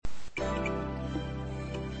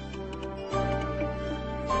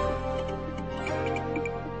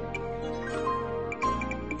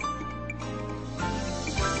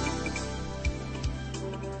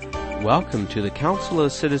Welcome to the Council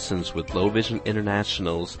of Citizens with Low Vision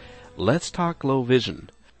International's Let's Talk Low Vision.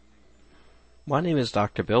 My name is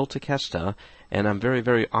Dr. Bill Takeshita, and I'm very,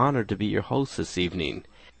 very honored to be your host this evening.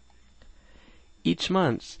 Each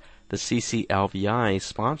month, the CCLVI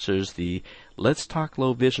sponsors the Let's Talk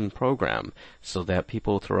Low Vision program so that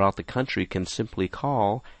people throughout the country can simply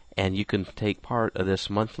call and you can take part of this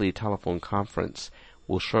monthly telephone conference.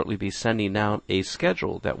 We'll shortly be sending out a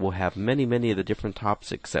schedule that will have many of the different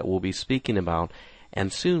topics that we'll be speaking about,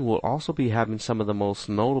 and soon we'll also be having some of the most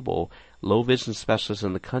notable low vision specialists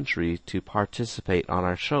in the country to participate on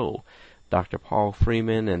our show. Dr. Paul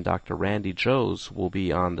Freeman and Dr. Randy Joes will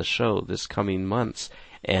be on the show this coming months,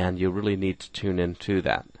 and you really need to tune into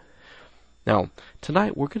that. Now,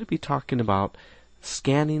 tonight we're going to be talking about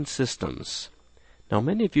scanning systems. Now,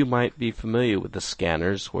 many of you might be familiar with the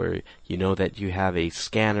scanners where you know that you have a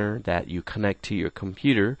scanner that you connect to your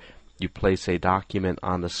computer, you place a document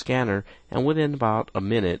on the scanner, and within about a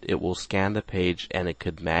minute it will scan the page and it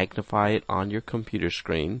could magnify it on your computer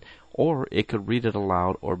screen, or it could read it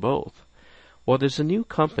aloud, or both. Well, there's a new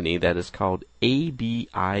company that is called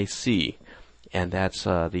ABIC, and that's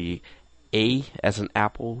the A as in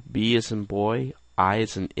apple, B as in boy, I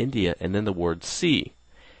as in India, and then the word C.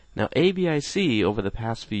 Now, ABIC over the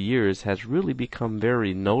past few years has really become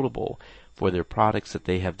very notable for their products that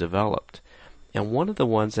they have developed. And one of the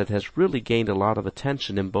ones that has really gained a lot of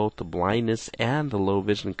attention in both the blindness and the low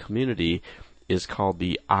vision community is called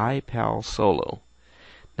the iPal Solo.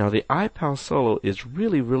 Now, the iPal Solo is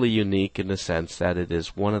really unique in the sense that it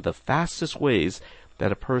is one of the fastest ways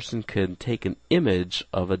that a person can take an image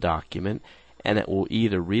of a document and it will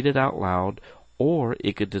either read it out loud or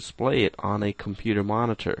it could display it on a computer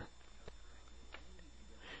monitor.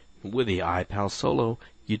 With the iPal Solo,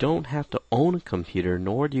 you don't have to own a computer,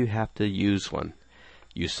 nor do you have to use one.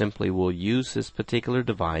 You simply will use this particular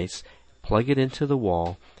device, plug it into the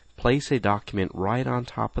wall, place a document right on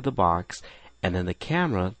top of the box, and then the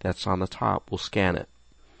camera that's on the top will scan it.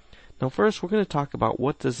 Now first, we're going to talk about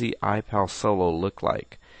what does the iPal Solo look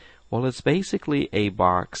like. Well, it's basically a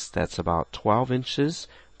box that's about 12 inches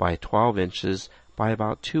by 12 inches by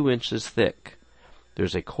about 2 inches thick.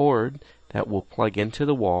 There's a cord that will plug into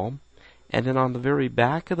the wall, and then on the very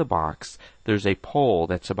back of the box there's a pole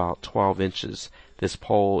that's about 12 inches. This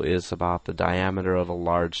pole is about the diameter of a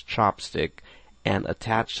large chopstick, and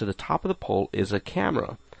attached to the top of the pole is a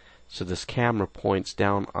camera. So this camera points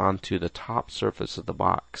down onto the top surface of the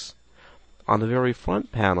box. On the very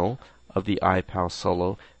front panel of the iPal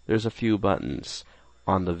Solo, there's a few buttons.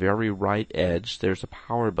 On the very right edge, there's a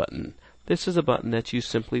power button. This is a button that you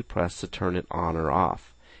simply press to turn it on or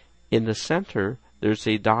off. In the center, there's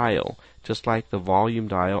a dial, just like the volume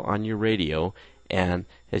dial on your radio, and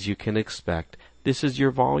as you can expect, this is your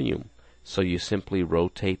volume. So you simply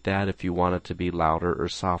rotate that if you want it to be louder or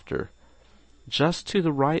softer. Just to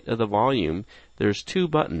the right of the volume, there's two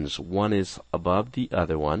buttons. One is above the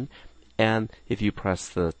other one, and if you press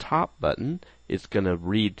the top button, it's going to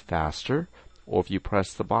read faster, or if you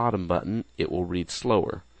press the bottom button, it will read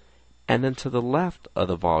slower. And then to the left of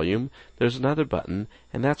the volume, there's another button,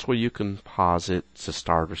 and that's where you can pause it to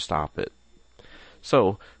start or stop it.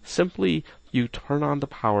 So, simply you turn on the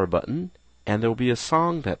power button, and there will be a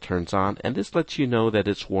song that turns on, and this lets you know that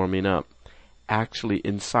it's warming up. Actually,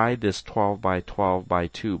 inside this 12 by 12 by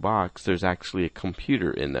 2 box, there's actually a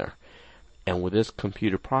computer in there. And with this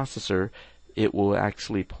computer processor, it will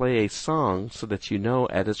actually play a song so that you know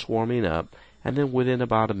as it's warming up, and then within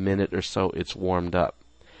about a minute or so it's warmed up.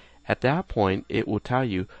 At that point, it will tell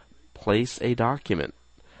you, place a document.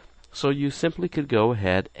 So you simply could go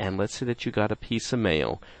ahead and let's say that you got a piece of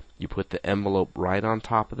mail. You put the envelope right on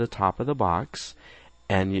top of the box,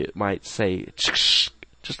 and you might say,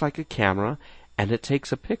 just like a camera, and it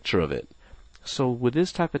takes a picture of it. So with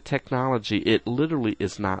this type of technology, it literally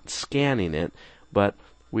is not scanning it, but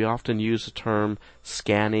we often use the term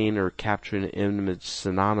scanning or capturing an image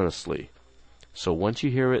synonymously. So once you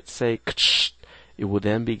hear it say, it will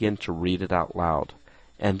then begin to read it out loud.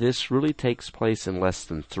 And this really takes place in less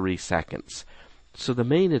than 3 seconds. So the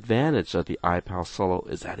main advantage of the iPal Solo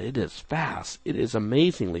is that it is fast. It is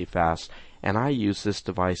amazingly fast. And I use this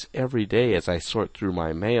device every day as I sort through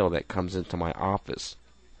my mail that comes into my office.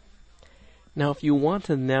 Now, if you want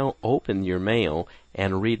to now open your mail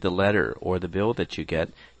and read the letter or the bill that you get,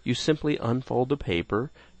 you simply unfold the paper,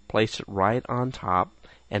 place it right on top,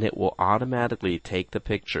 and it will automatically take the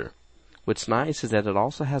picture. What's nice is that it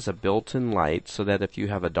also has a built-in light so that if you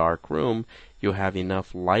have a dark room, you'll have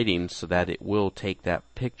enough lighting so that it will take that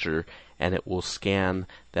picture and it will scan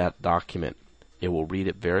that document. It will read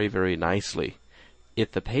it very, very nicely.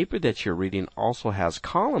 if the paper that you're reading also has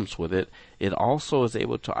columns with it, it also is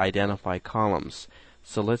able to identify columns.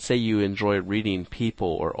 So let's say you enjoy reading People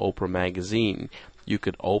or Oprah magazine. You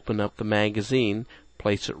could open up the magazine,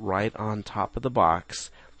 place it right on top of the box.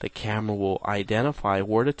 The camera will identify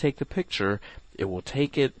where to take the picture. It will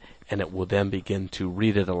take it, and it will then begin to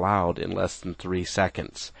read it aloud in less than 3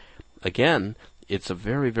 seconds. Again, it's a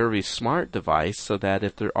very, very smart device, so that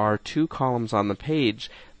if there are 2 columns on the page,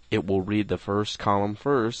 it will read the first column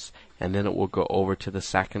first, and then it will go over to the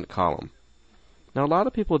second column. Now, a lot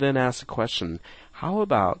of people then ask the question, how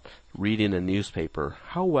about reading a newspaper?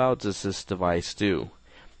 How well does this device do?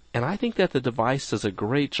 And I think that the device does a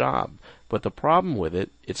great job, but the problem with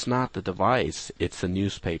it, it's not the device, it's the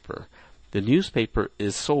newspaper. The newspaper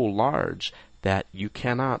is so large that you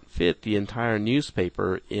cannot fit the entire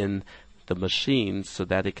newspaper in the machine so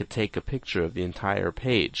that it could take a picture of the entire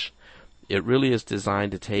page. It really is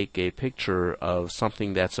designed to take a picture of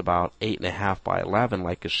something that's about 8.5 by 11,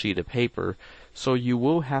 like a sheet of paper, so you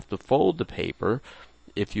will have to fold the paper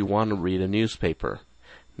if you want to read a newspaper.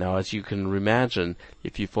 Now, as you can imagine,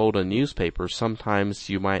 if you fold a newspaper, sometimes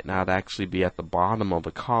you might not actually be at the bottom of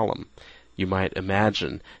a column. You might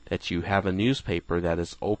imagine that you have a newspaper that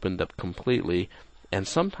is opened up completely, and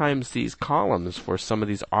sometimes these columns for some of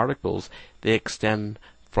these articles, they extend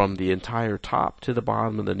from the entire top to the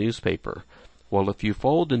bottom of the newspaper. Well, if you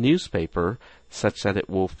fold the newspaper such that it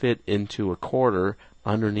will fit into a quarter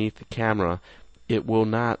underneath the camera, it will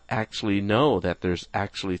not actually know that there's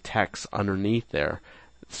actually text underneath there.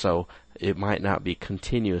 So it might not be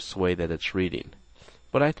continuous the way that it's reading.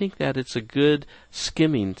 But I think that it's a good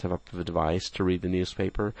skimming type of a device to read the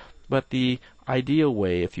newspaper. But the ideal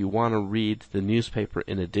way, if you want to read the newspaper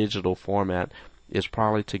in a digital format, is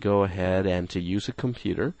probably to go ahead and to use a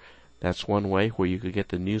computer. That's one way where you could get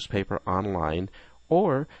the newspaper online,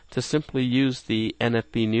 or to simply use the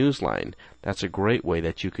NFB Newsline. That's a great way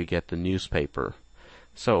that you could get the newspaper.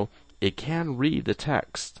 So it can read the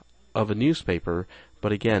text of a newspaper,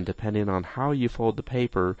 but again, depending on how you fold the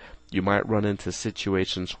paper, you might run into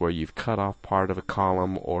situations where you've cut off part of a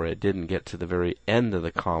column or it didn't get to the very end of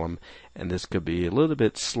the column, and this could be a little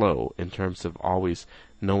bit slow in terms of always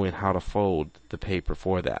knowing how to fold the paper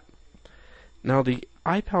for that. Now, the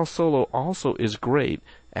iPal Solo also is great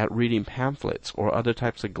at reading pamphlets or other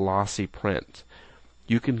types of glossy print.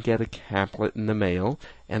 You can get a pamphlet in the mail,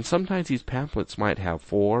 and sometimes these pamphlets might have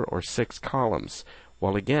 4 or 6 columns.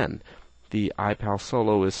 Well, again, the iPal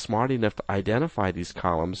Solo is smart enough to identify these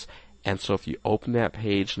columns, and so if you open that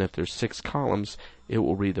page and if there's 6 columns, it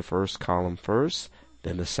will read the first column first,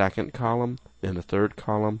 then the second column, then the third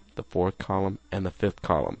column, the fourth column, and the fifth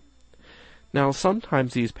column. Now,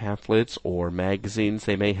 sometimes these pamphlets or magazines,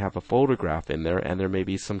 they may have a photograph in there, and there may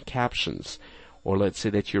be some captions. Or let's say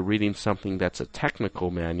that you're reading something that's a technical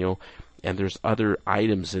manual, and there's other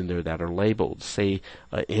items in there that are labeled. Say,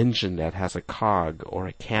 an engine that has a cog or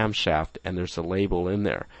a camshaft, and there's a label in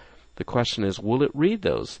there. The question is, will it read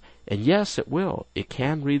those? And yes, it will. It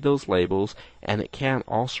can read those labels, and it can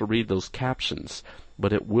also read those captions,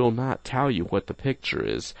 but it will not tell you what the picture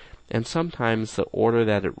is. And sometimes the order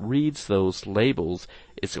that it reads those labels,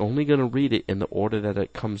 it's only going to read it in the order that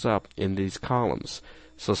it comes up in these columns.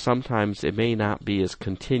 So sometimes it may not be as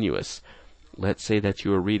continuous. Let's say that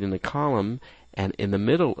you are reading a column, and in the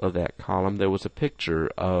middle of that column there was a picture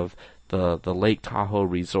of the Lake Tahoe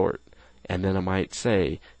Resort, and then it might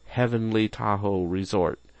say Heavenly Tahoe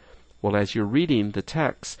Resort. Well, as you're reading the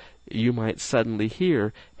text, you might suddenly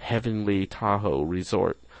hear Heavenly Tahoe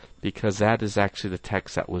Resort, because that is actually the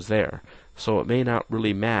text that was there. So it may not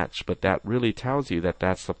really match, but that really tells you that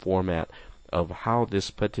that's the format of how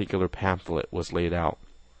this particular pamphlet was laid out.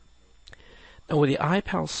 Now, with the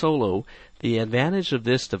iPal Solo, the advantage of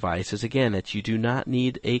this device is, again, that you do not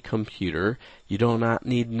need a computer. You do not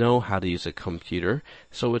need to know how to use a computer.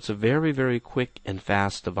 So it's a very, very quick and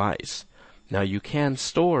fast device. Now, you can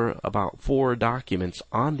store about 4 documents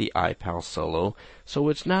on the iPal Solo, so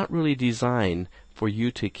it's not really designed for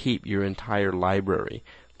you to keep your entire library.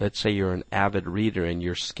 Let's say you're an avid reader and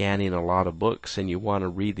you're scanning a lot of books and you want to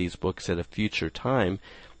read these books at a future time.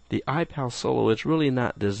 The iPal Solo is really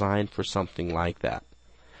not designed for something like that.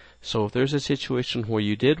 So if there's a situation where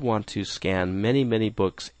you did want to scan many, many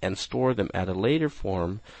books and store them at a later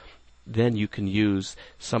form, then you can use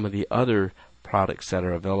some of the other products that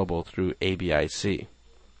are available through ABIC.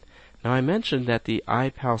 Now, I mentioned that the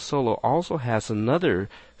iPal Solo also has another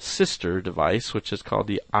sister device, which is called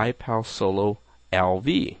the iPal Solo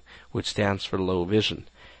LV, which stands for low vision.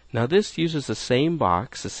 Now, this uses the same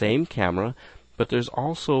box, the same camera, but there's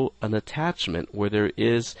also an attachment where there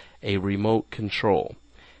is a remote control.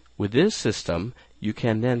 With this system, you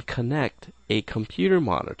can then connect a computer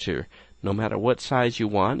monitor, no matter what size you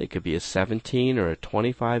want. It could be a 17 or a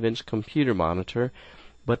 25-inch computer monitor,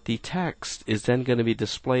 but the text is then going to be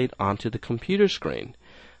displayed onto the computer screen.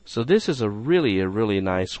 So this is a really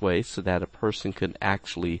nice way so that a person can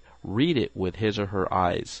actually read it with his or her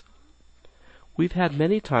eyes. We've had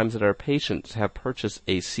many times that our patients have purchased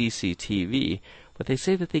a CCTV, but they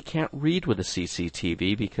say that they can't read with a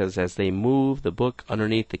CCTV because as they move the book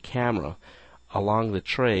underneath the camera along the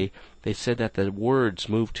tray, they said that the words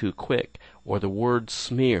move too quick or the words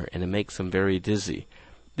smear and it makes them very dizzy.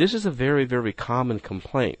 This is a very common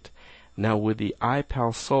complaint. Now with the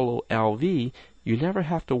iPal Solo LV, you never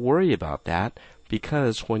have to worry about that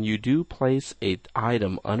because when you do place an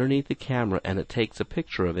item underneath the camera and it takes a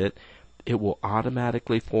picture of it, it will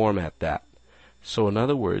automatically format that. So in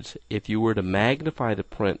other words, if you were to magnify the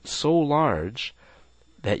print so large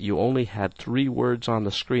that you only had 3 words on the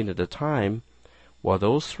screen at a time, well,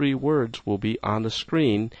 those 3 words will be on the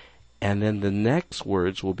screen, and then the next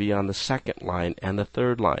words will be on the second line and the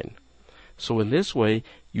third line. So in this way,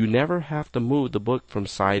 you never have to move the book from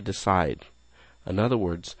side to side. In other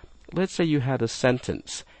words, let's say you had a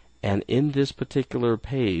sentence, and in this particular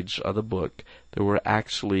page of the book, there were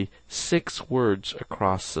actually 6 words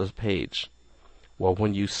across the page. Well,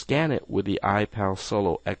 when you scan it with the iPal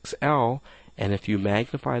Solo XL, and if you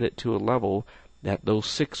magnified it to a level that those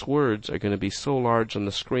 6 words are going to be so large on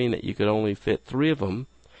the screen that you could only fit 3 of them,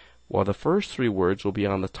 well, the first 3 words will be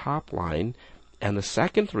on the top line, and the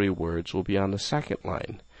second 3 words will be on the second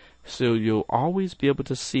line. So you'll always be able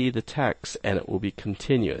to see the text, and it will be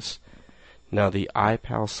continuous. Now, the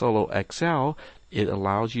iPal Solo XL, it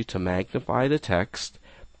allows you to magnify the text.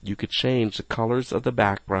 You could change the colors of the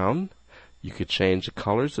background. You could change the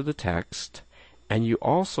colors of the text, and you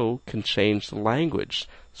also can change the language.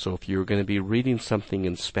 So if you're going to be reading something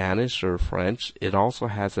in Spanish or French, it also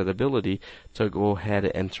has that ability to go ahead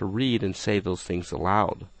and to read and say those things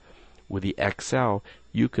aloud. With the XL,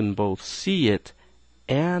 you can both see it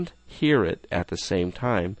and hear it at the same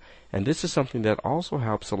time, and this is something that also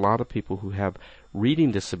helps a lot of people who have reading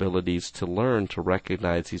disabilities to learn to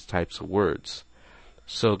recognize these types of words.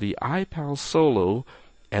 So the iPal Solo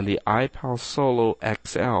and the iPal Solo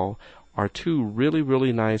XL are 2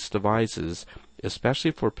 really nice devices,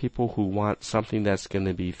 especially for people who want something that's going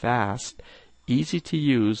to be fast, easy to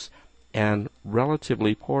use, and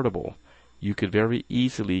relatively portable. You could very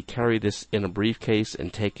easily carry this in a briefcase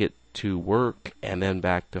and take it to work and then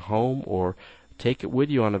back to home, or take it with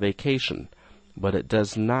you on a vacation. But it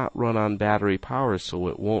does not run on battery power, so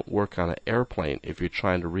it won't work on an airplane if you're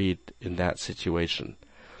trying to read in that situation.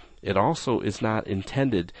 It also is not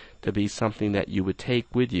intended to be something that you would take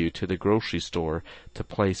with you to the grocery store to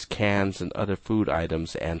place cans and other food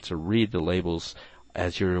items and to read the labels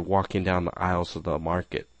as you're walking down the aisles of the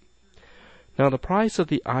market. Now, the price of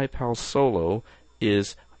the iPal Solo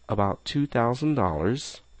is about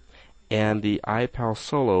 $2,000, and the iPal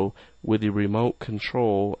Solo with the remote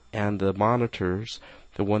control and the monitors,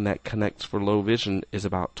 the one that connects for low vision, is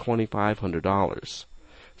about $2,500.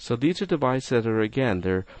 So these are devices that are, again,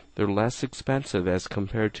 they're less expensive as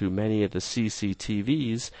compared to many of the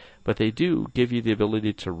CCTVs, but they do give you the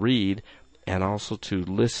ability to read and also to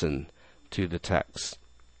listen to the text.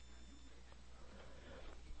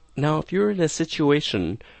 Now, if you're in a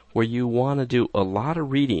situation where you want to do a lot of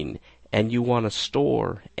reading and you want to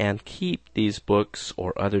store and keep these books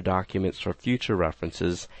or other documents for future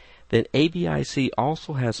references, then ABIC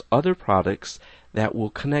also has other products that will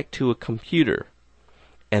connect to a computer.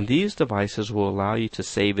 And these devices will allow you to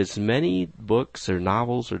save as many books or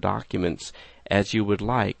novels or documents as you would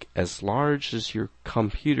like, as large as your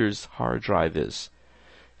computer's hard drive is.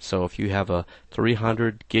 So if you have a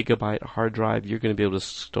 300 gigabyte hard drive, you're going to be able to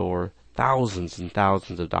store thousands and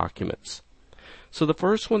thousands of documents. So the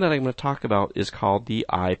first one that I'm going to talk about is called the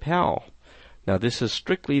iPal. Now this is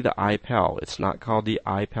strictly the iPal. It's not called the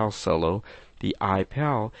iPal Solo. The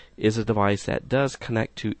iPal is a device that does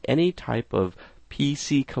connect to any type of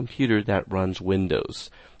PC computer that runs Windows.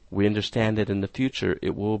 We understand that in the future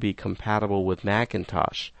it will be compatible with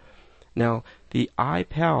Macintosh. Now, the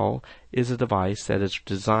iPal is a device that is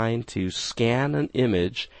designed to scan an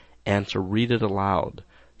image and to read it aloud.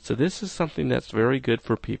 So this is something that's very good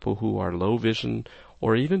for people who are low vision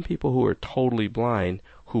or even people who are totally blind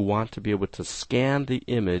who want to be able to scan the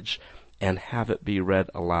image and have it be read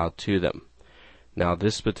aloud to them. Now,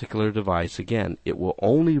 this particular device, again, it will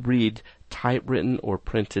only read typewritten or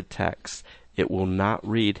printed text. It will not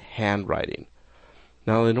read handwriting.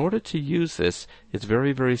 Now, in order to use this, it's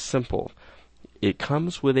very simple. It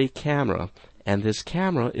comes with a camera, And this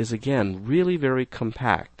camera is again really very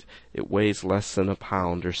compact. It weighs less than a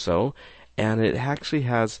pound or so, and it actually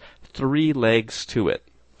has 3 legs to it.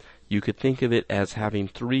 You could think of it as having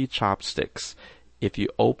 3 chopsticks. If you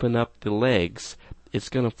open up the legs, it's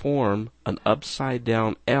going to form an upside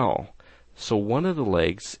down L. So one of the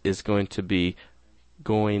legs is going to be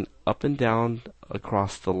going up and down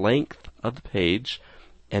across the length of the page,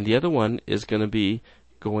 and the other one is going to be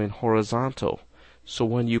going horizontal. So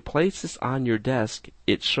when you place this on your desk,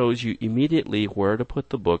 it shows you immediately where to put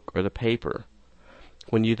the book or the paper.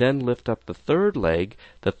 When you then lift up the third leg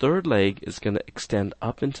is going to extend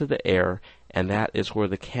up into the air, and that is where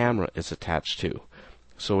the camera is attached to.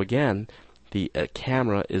 So again, the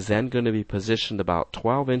camera is then going to be positioned about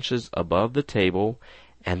 12 inches above the table,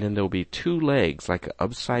 and then there will be 2 legs like an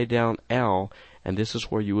upside down L, and this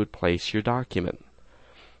is where you would place your document.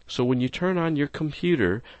 So when you turn on your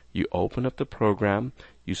computer, you open up the program,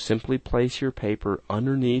 you simply place your paper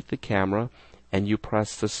underneath the camera, and you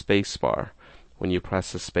press the space bar. When you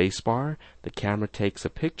press the space bar, the camera takes a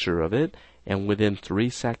picture of it, and within 3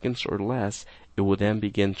 seconds or less, it will then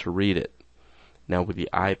begin to read it. Now with the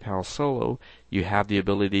iPal Solo, you have the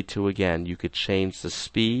ability to, again, you could change the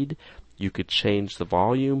speed, you could change the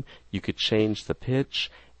volume, you could change the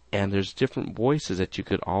pitch, and there's different voices that you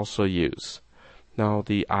could also use. Now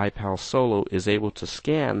the iPal Solo is able to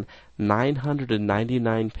scan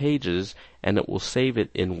 999 pages, and it will save it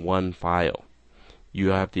in one file. You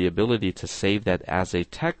have the ability to save that as a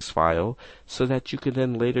text file so that you can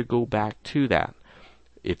then later go back to that.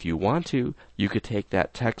 If you want to, you could take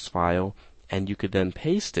that text file and you could then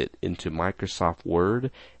paste it into Microsoft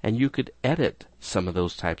Word, and you could edit some of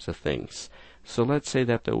those types of things. So let's say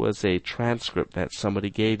that there was a transcript that somebody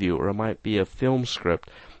gave you, or it might be a film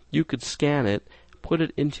script. You could scan it, put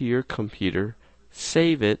it into your computer,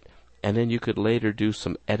 save it, and then you could later do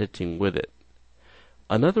some editing with it.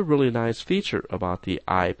 Another really nice feature about the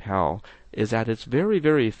iPal is that it's very,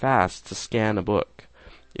 very fast to scan a book.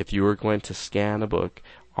 If you are going to scan a book,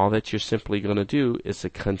 all that you're simply going to do is to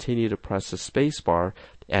continue to press the space bar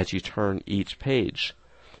as you turn each page.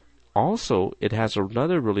 Also, it has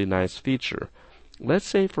another really nice feature. Let's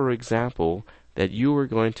say, for example, that you were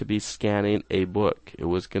going to be scanning a book. It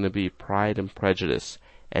was going to be Pride and Prejudice,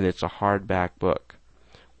 and it's a hardback book.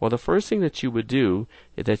 Well, the first thing that you would do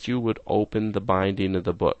is that you would open the binding of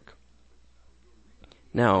the book.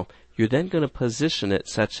 Now, you're then going to position it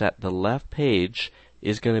such that the left page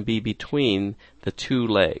is going to be between the 2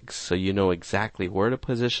 legs, so you know exactly where to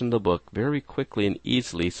position the book very quickly and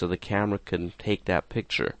easily so the camera can take that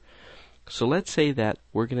picture. So let's say that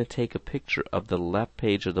we're going to take a picture of the left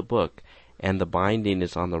page of the book and the binding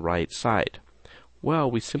is on the right side. Well,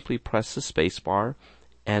 we simply press the space bar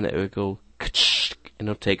and it will go and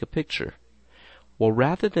it'll take a picture. Well,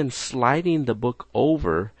 rather than sliding the book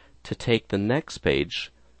over to take the next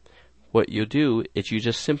page, what you do is you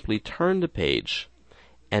just simply turn the page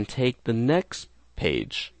and take the next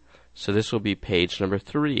page. So this will be page number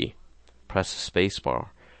 3. Press the space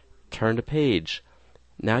bar. Turn the page.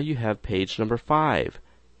 Now you have page number 5.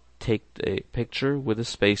 Take the picture with a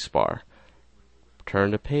space bar.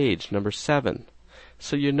 Turn to page number 7.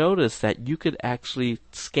 So you notice that you could actually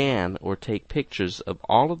scan or take pictures of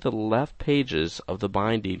all of the left pages of the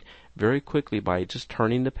binding very quickly by just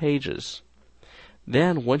turning the pages.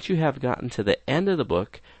 Then once you have gotten to the end of the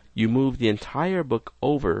book, you move the entire book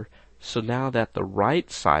over, so now that the right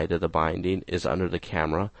side of the binding is under the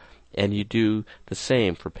camera, and you do the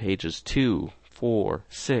same for pages 2, 4,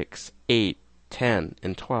 6, 8, 10,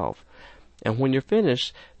 and 12. And when you're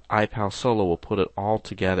finished, iPal Solo will put it all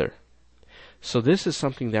together. So this is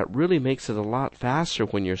something that really makes it a lot faster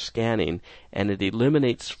when you're scanning, and it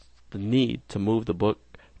eliminates the need to move the book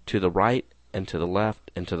to the right and to the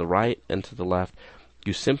left and to the right and to the left.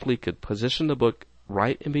 You simply could position the book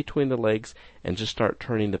right in between the legs and just start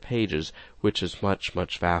turning the pages, which is much,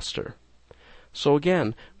 much faster. So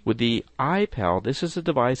again, with the iPal, this is a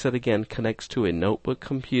device that again connects to a notebook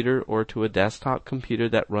computer or to a desktop computer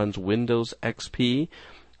that runs Windows XP,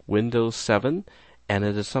 Windows 7, and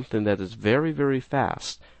it is something that is very, very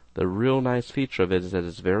fast. The real nice feature of it is that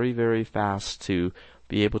it's very, very fast to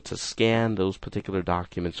be able to scan those particular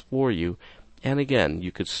documents for you. And again,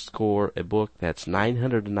 you could score a book that's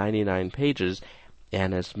 999 pages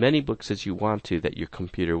and as many books as you want to that your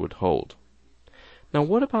computer would hold. Now,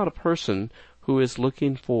 what about a person who is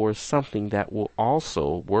looking for something that will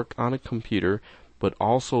also work on a computer but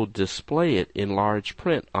also display it in large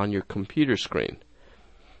print on your computer screen?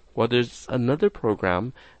 Well, there's another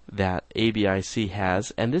program that ABIC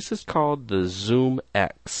has, and this is called the Zoom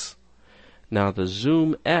X. Now, the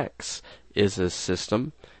Zoom X is a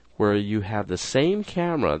system where you have the same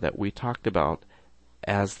camera that we talked about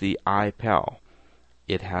as the iPal.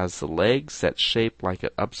 It has the legs that's shaped like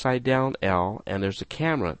an upside down L, and there's a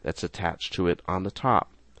camera that's attached to it on the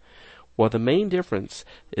top. Well, the main difference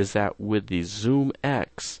is that with the Zoom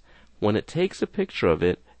X, when it takes a picture of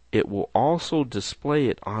it, it will also display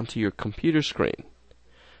it onto your computer screen.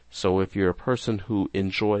 So if you're a person who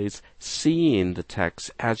enjoys seeing the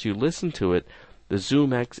text as you listen to it, the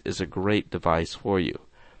Zoom X is a great device for you.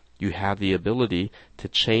 You have the ability to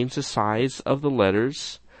change the size of the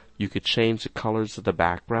letters, you could change the colors of the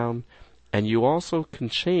background, and you also can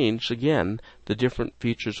change, again, the different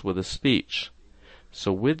features with a speech.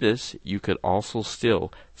 So with this, you could also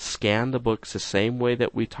still scan the books the same way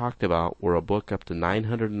that we talked about, where a book up to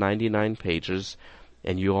 999 pages,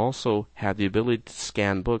 and you also have the ability to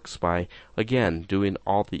scan books by, again, doing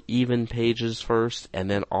all the even pages first and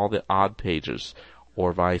then all the odd pages,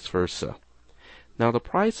 or vice versa. Now the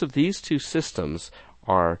price of these two systems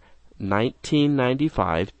are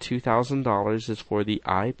 $19.95, $2,000 is for the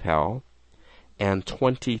iPal, and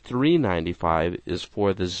 $23.95 is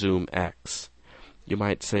for the Zoom X. You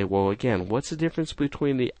might say, well, again, what's the difference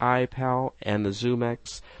between the iPal and the Zoom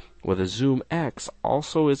X? Well, the Zoom X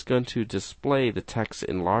also is going to display the text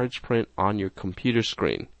in large print on your computer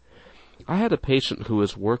screen. I had a patient who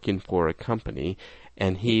was working for a company,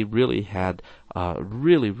 and he really had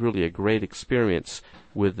really a great experience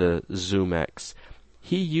with the Zoom X.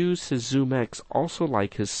 He used his Zoom X also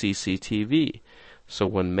like his CCTV. So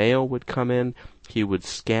when mail would come in, he would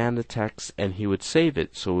scan the text and he would save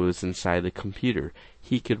it so it was inside the computer.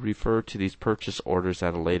 He could refer to these purchase orders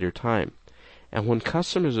at a later time. And when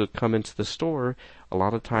customers would come into the store, a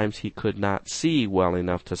lot of times he could not see well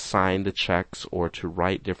enough to sign the checks or to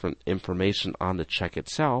write different information on the check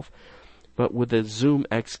itself. But with the Zoom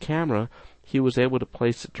X camera, he was able to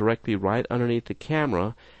place it directly right underneath the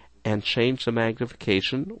camera and change the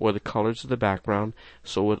magnification or the colors of the background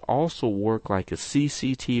so it would also work like a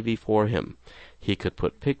CCTV for him. He could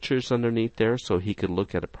put pictures underneath there so he could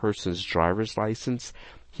look at a person's driver's license.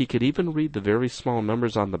 He could even read the very small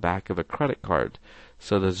numbers on the back of a credit card.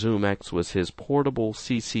 So the Zoom X was his portable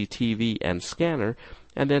CCTV and scanner,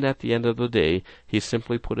 and then at the end of the day, he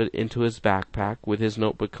simply put it into his backpack with his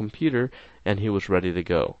notebook computer, and he was ready to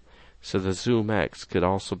go. So the Zoom X could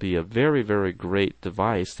also be a very great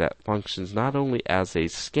device that functions not only as a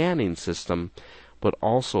scanning system, but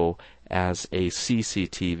also as a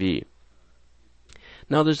CCTV.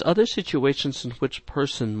 Now there's other situations in which a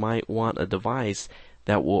person might want a device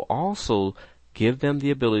that will also give them the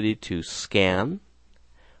ability to scan,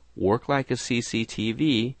 work like a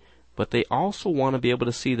CCTV, but they also want to be able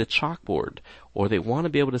to see the chalkboard, or they want to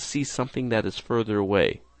be able to see something that is further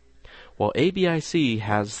away. Well, ABIC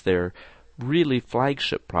has their really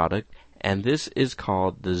flagship product, and this is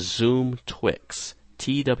called the Zoom Twix,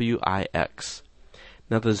 Twix.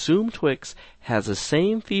 Now the Zoom Twix has the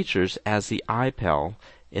same features as the iPal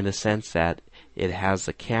in the sense that it has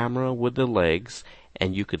the camera with the legs,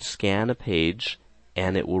 and you could scan a page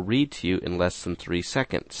and it will read to you in less than 3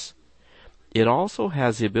 seconds. It also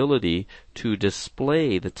has the ability to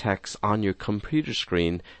display the text on your computer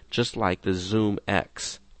screen just like the Zoom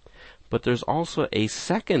X. But there's also a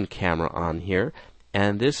second camera on here,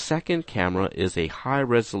 and this second camera is a high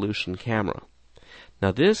resolution camera.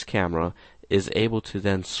 Now this camera is able to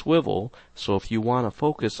then swivel, so if you want to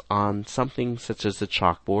focus on something such as the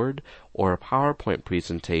chalkboard or a PowerPoint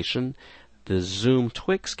presentation, the Zoom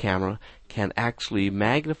Twix camera can actually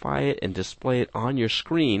magnify it and display it on your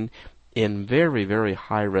screen in very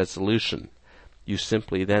high resolution. You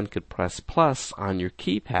simply then could press plus on your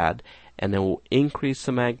keypad and it will increase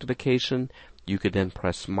the magnification. You could then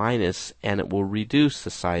press minus and it will reduce the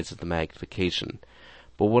size of the magnification.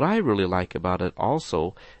 But what I really like about it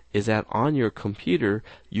also is that on your computer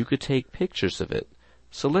you could take pictures of it.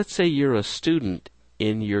 So let's say you're a student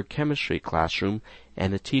in your chemistry classroom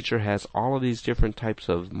and the teacher has all of these different types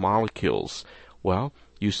of molecules. Well,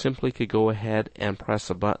 you simply could go ahead and press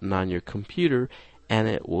a button on your computer and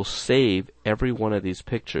it will save every one of these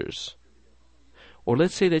pictures. Or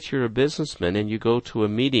let's say that you're a businessman and you go to a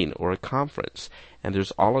meeting or a conference and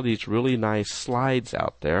there's all of these really nice slides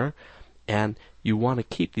out there and you want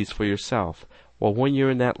to keep these for yourself. Well, when you're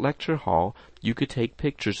in that lecture hall, you could take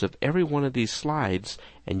pictures of every one of these slides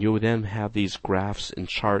and you would then have these graphs and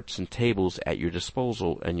charts and tables at your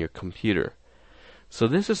disposal in your computer. So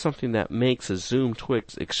this is something that makes a Zoom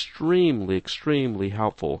Twix extremely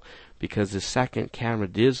helpful because the second camera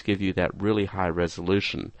does give you that really high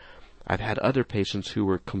resolution. I've had other patients who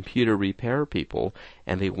were computer repair people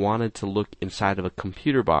and they wanted to look inside of a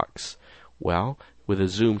computer box. Well, with a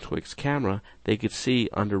Zoom Twix camera, they could see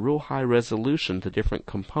under real high resolution the different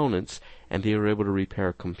components, and they were able to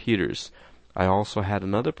repair computers. I also had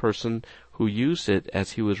another person who used it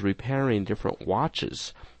as he was repairing different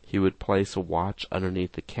watches. He would place a watch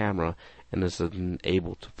underneath the camera and is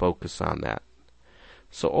able to focus on that.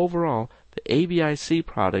 So overall, the ABIC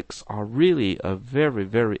products are really a very,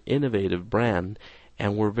 very innovative brand,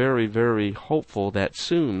 and we're very, very hopeful that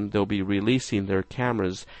soon they'll be releasing their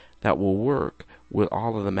cameras that will work with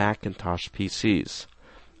all of the Macintosh PCs.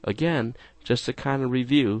 Again, just to kind of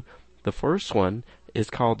review, the first one is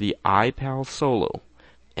called the iPal Solo,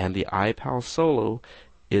 and the iPal Solo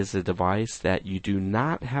is a device that you do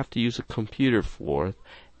not have to use a computer for,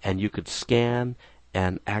 and you could scan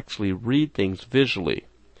and actually read things visually.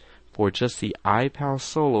 For just the iPal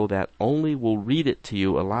Solo that only will read it to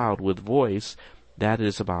you aloud with voice, that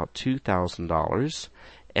is about $2,000.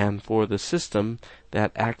 And for the system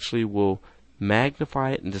that actually will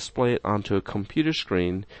magnify it and display it onto a computer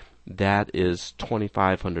screen, that is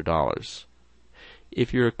 $2,500.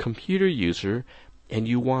 If you're a computer user and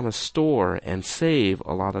you want to store and save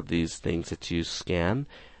a lot of these things that you scan,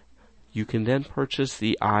 you can then purchase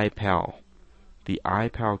the iPal. The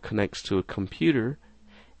iPal connects to a computer,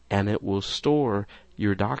 and it will store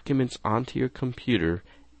your documents onto your computer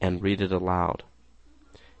and read it aloud.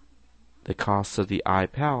 The cost of the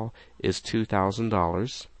iPal is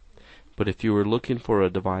 $2,000, but if you were looking for a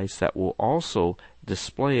device that will also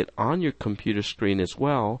display it on your computer screen as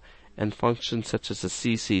well and function such as a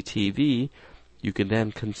CCTV, you can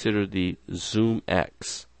then consider the Zoom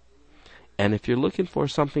X. And if you're looking for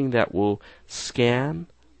something that will scan,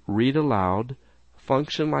 read aloud,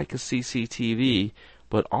 function like a CCTV,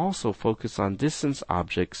 but also focus on distance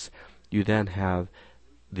objects, you then have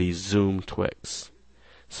the Zoom Twix.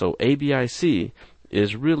 So ABIC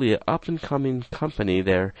is really an up-and-coming company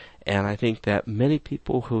there, and I think that many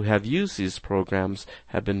people who have used these programs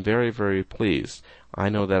have been very, very pleased. I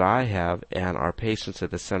know that I have, and our patients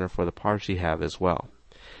at the Center for the Parsi have as well.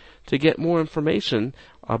 To get more information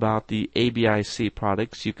about the ABIC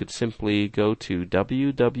products, you could simply go to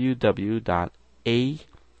www.abic,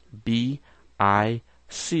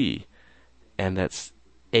 and that's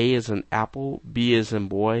A as in Apple, B as in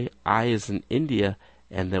boy, I as in India,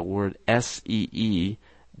 and the word SEE.com.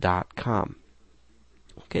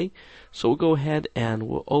 Okay, so we'll go ahead and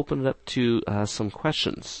we'll open it up to some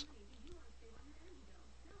questions.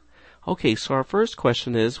 Okay, so our first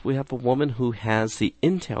question is, we have a woman who has the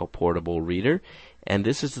Intel portable reader, and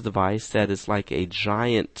this is a device that is like a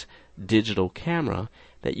giant digital camera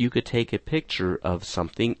that you could take a picture of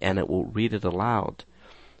something and it will read it aloud.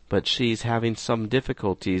 But she's having some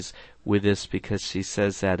difficulties with this because she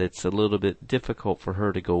says that it's a little bit difficult for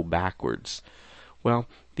her to go backwards. Well,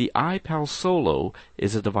 the iPal Solo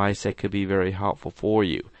is a device that could be very helpful for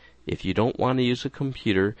you. If you don't want to use a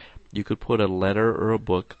computer, you could put a letter or a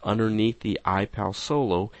book underneath the iPal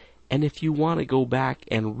Solo, and if you want to go back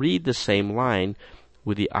and read the same line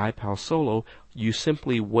with the iPal Solo, you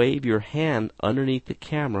simply wave your hand underneath the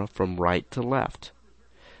camera from right to left.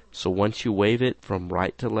 So once you wave it from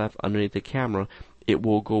right to left underneath the camera, it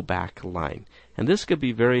will go back a line. And this could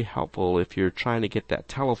be very helpful if you're trying to get that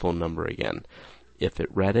telephone number again. If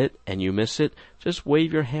it read it and you miss it, just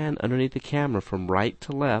wave your hand underneath the camera from right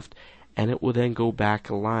to left, and it will then go back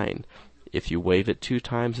a line. If you wave it 2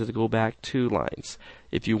 times, it'll go back 2 lines.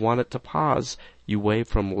 If you want it to pause, you wave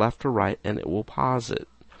from left to right and it will pause it.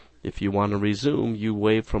 If you want to resume, you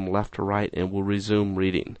wave from left to right and it will resume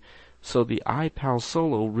reading. So the iPal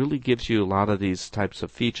Solo really gives you a lot of these types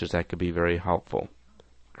of features that could be very helpful.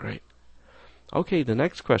 Great. Okay, the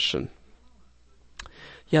next question.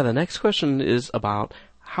 The next question is about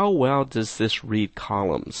how well does this read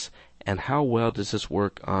columns, and how well does this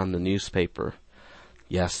work on the newspaper?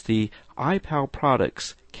 Yes, the iPal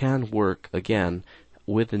products can work, again,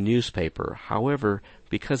 with the newspaper. However,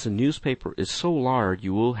 because the newspaper is so large,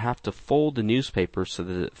 you will have to fold the newspaper so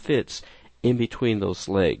that it fits in between those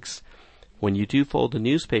legs. When you do fold the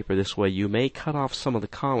newspaper this way, you may cut off some of the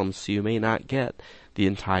columns, so you may not get the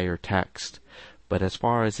entire text. But as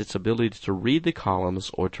far as its ability to read the columns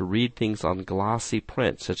or to read things on glossy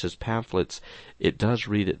print, such as pamphlets, it does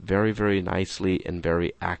read it very, very nicely and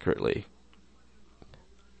very accurately.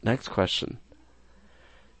 Next question.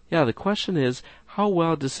 The question is, how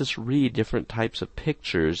well does this read different types of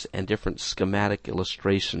pictures and different schematic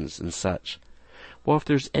illustrations and such? Well, if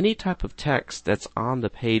there's any type of text that's on the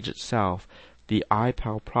page itself, the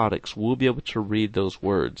iPal products will be able to read those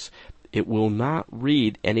words. It will not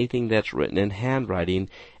read anything that's written in handwriting,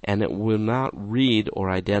 and it will not read or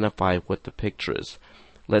identify what the picture is.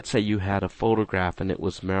 let's say you had a photograph and it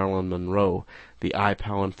was Marilyn Monroe, the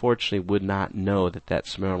iPal unfortunately would not know that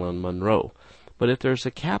that's Marilyn Monroe. But if there's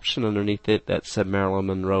a caption underneath it that said Marilyn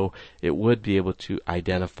Monroe, it would be able to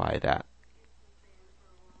identify that.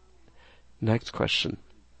 Next question.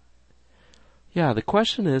 Yeah, the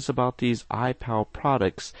question is about these iPal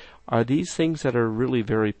products. Are these things that are really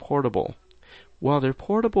very portable? Well, they're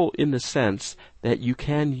portable in the sense that you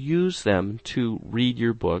can use them to read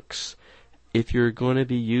your books if you're going to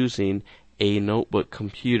be using a notebook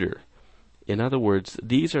computer. In other words,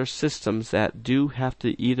 these are systems that do have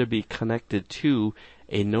to either be connected to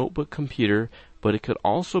a notebook computer, but it could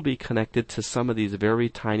also be connected to some of these very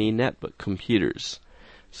tiny netbook computers.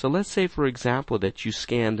 So let's say, for example, that you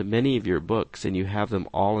scanned many of your books and you have them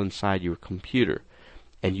all inside your computer,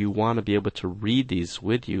 and you want to be able to read these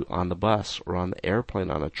with you on the bus or on the airplane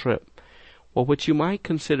on a trip. Well, what you might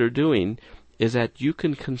consider doing is that you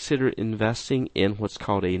can consider investing in what's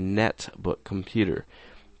called a netbook computer.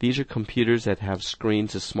 These are computers that have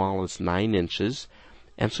screens as small as 9 inches,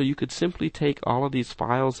 and so you could simply take all of these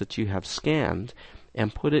files that you have scanned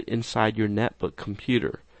and put it inside your netbook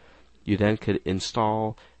computer. You then could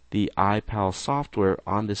install the iPal software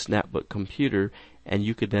on this netbook computer, and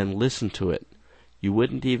you could then listen to it. You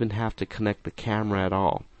wouldn't even have to connect the camera at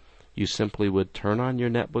all. You simply would turn on your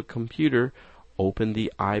netbook computer, open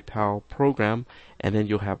the iPal program, and then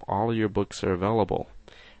you'll have all of your books that are available.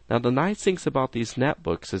 Now, the nice things about these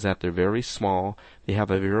netbooks is that they're very small, they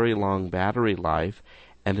have a very long battery life,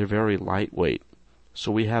 and they're very lightweight.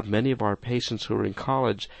 So we have many of our patients who are in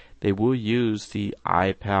college, they will use the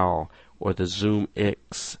iPal or the Zoom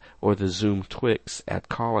X or the Zoom Twix at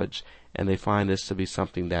college, and they find this to be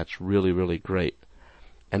something that's really, really great.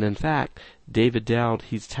 And in fact, David Dowd,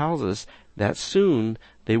 he tells us that soon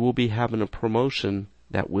they will be having a promotion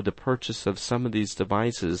that with the purchase of some of these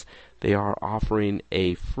devices, they are offering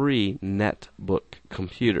a free netbook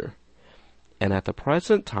computer. And at the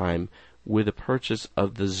present time, with the purchase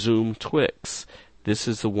of the Zoom Twix, this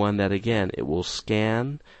is the one that, again, it will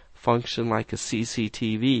scan, function like a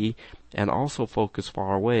CCTV, and also focus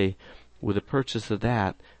far away. With the purchase of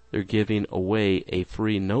that, they're giving away a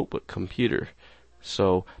free notebook computer.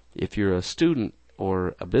 So if you're a student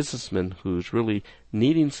or a businessman who's really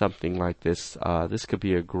needing something like this, this could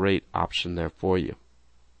be a great option there for you.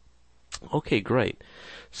 Okay, great.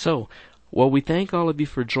 So, well, we thank all of you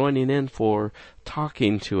for joining in for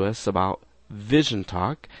talking to us about Vision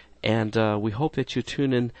Talk, and we hope that you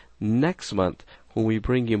tune in next month when we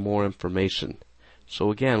bring you more information.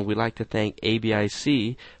 So again, we'd like to thank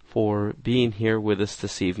ABIC for being here with us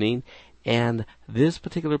this evening. And this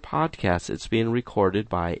particular podcast, it's being recorded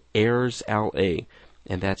by AIRS LA,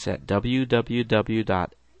 and that's at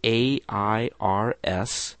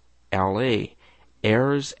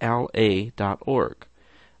www.airsla.org.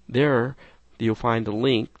 There, you'll find a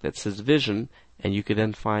link that says Vision, and you can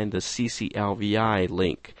then find the CCLVI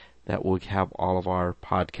link that will have all of our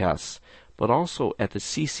podcasts. But also at the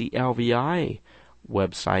CCLVI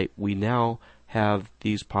website, we now have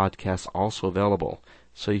these podcasts also available.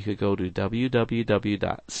 So you could go to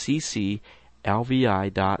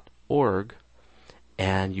www.cclvi.org,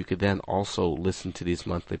 and you could then also listen to these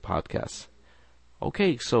monthly podcasts.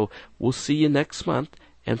 Okay, so we'll see you next month,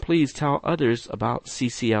 and please tell others about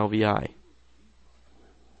CCLVI.